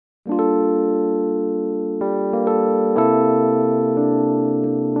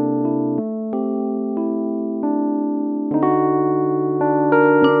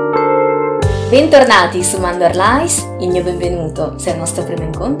Bentornati su Mandorleyes, il mio benvenuto se è il nostro primo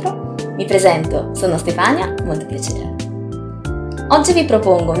incontro. Mi presento, sono Stefania, molto piacere. Oggi vi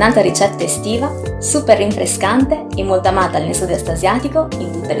propongo un'altra ricetta estiva, super rinfrescante e molto amata nel sud-est asiatico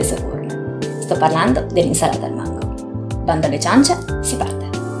in tutte le sue forme. Sto parlando dell'insalata al mango. Bando alle ciance, si parte!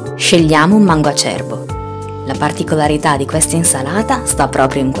 Scegliamo un mango acerbo. La particolarità di questa insalata sta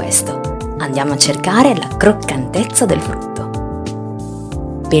proprio in questo. Andiamo a cercare la croccantezza del frutto.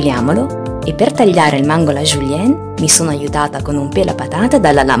 Peliamolo e per tagliare il mango alla julienne mi sono aiutata con un pela patate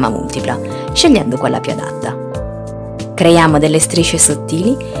dalla lama multipla, scegliendo quella più adatta. Creiamo delle strisce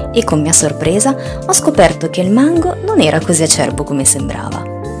sottili e con mia sorpresa ho scoperto che il mango non era così acerbo come sembrava.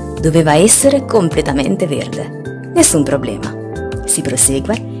 Doveva essere completamente verde. Nessun problema. Si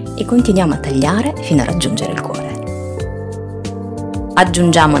prosegue e continuiamo a tagliare fino a raggiungere il cuore.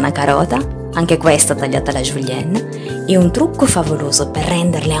 Aggiungiamo una carota, anche questa tagliata alla julienne, e un trucco favoloso per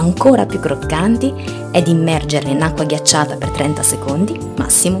renderle ancora più croccanti è di immergerle in acqua ghiacciata per 30 secondi,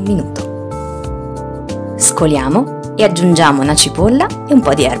 massimo un minuto. Scoliamo e aggiungiamo una cipolla e un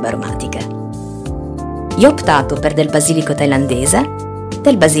po' di erbe aromatiche. Io ho optato per del basilico tailandese,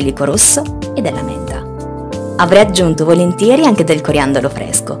 del basilico rosso e della menta. Avrei aggiunto volentieri anche del coriandolo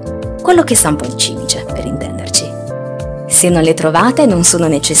fresco, quello che sa un po' di cimice, per intenderci. Se non le trovate non sono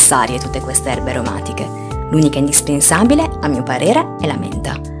necessarie tutte queste erbe aromatiche. L'unica indispensabile, a mio parere, è la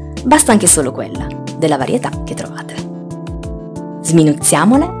menta. Basta anche solo quella, della varietà che trovate.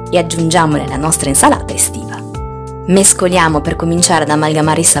 Sminuzziamole e aggiungiamole alla nostra insalata estiva. Mescoliamo per cominciare ad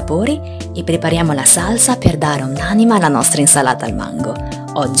amalgamare i sapori e prepariamo la salsa per dare un'anima alla nostra insalata al mango.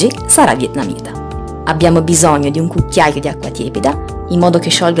 Oggi sarà vietnamita. Abbiamo bisogno di un cucchiaio di acqua tiepida, in modo che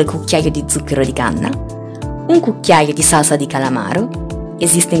sciolga il cucchiaio di zucchero di canna, un cucchiaio di salsa di calamaro.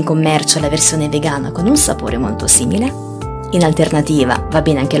 Esiste in commercio la versione vegana con un sapore molto simile. In alternativa va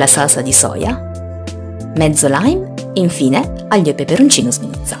bene anche la salsa di soia, mezzo lime e infine aglio e peperoncino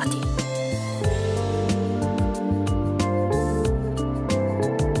sminuzzati.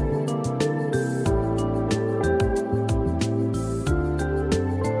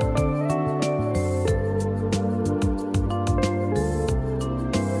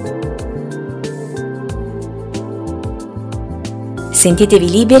 Sentitevi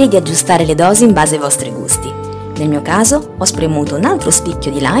liberi di aggiustare le dosi in base ai vostri gusti. Nel mio caso ho spremuto un altro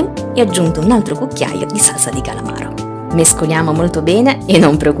spicchio di lime e aggiunto un altro cucchiaio di salsa di calamaro. Mescoliamo molto bene e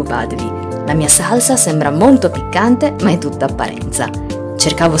non preoccupatevi, la mia salsa sembra molto piccante ma è tutta apparenza.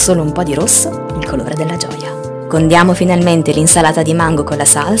 Cercavo solo un po' di rosso, il colore della gioia. Condiamo finalmente l'insalata di mango con la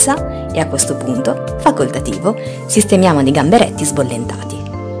salsa e a questo punto, facoltativo, sistemiamo dei gamberetti sbollentati.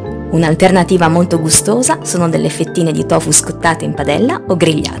 Un'alternativa molto gustosa sono delle fettine di tofu scottate in padella o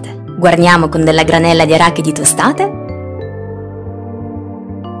grigliate. Guarniamo con della granella di arachidi tostate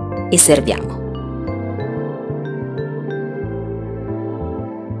e serviamo.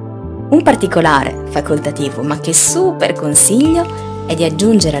 Un particolare, facoltativo, ma che super consiglio è di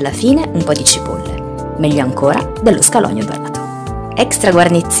aggiungere alla fine un po' di cipolle, meglio ancora dello scalogno dorato. Extra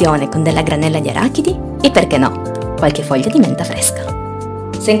guarnizione con della granella di arachidi e, perché no, qualche foglia di menta fresca.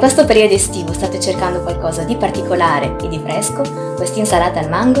 Se in questo periodo estivo state cercando qualcosa di particolare e di fresco, questa insalata al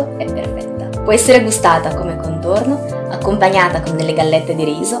mango è perfetta. Può essere gustata come contorno, accompagnata con delle gallette di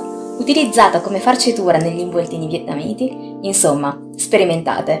riso, utilizzata come farcitura negli involtini vietnamiti, insomma,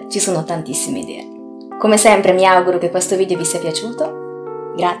 sperimentate, ci sono tantissime idee. Come sempre mi auguro che questo video vi sia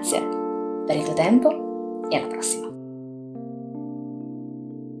piaciuto, grazie per il tuo tempo e alla prossima!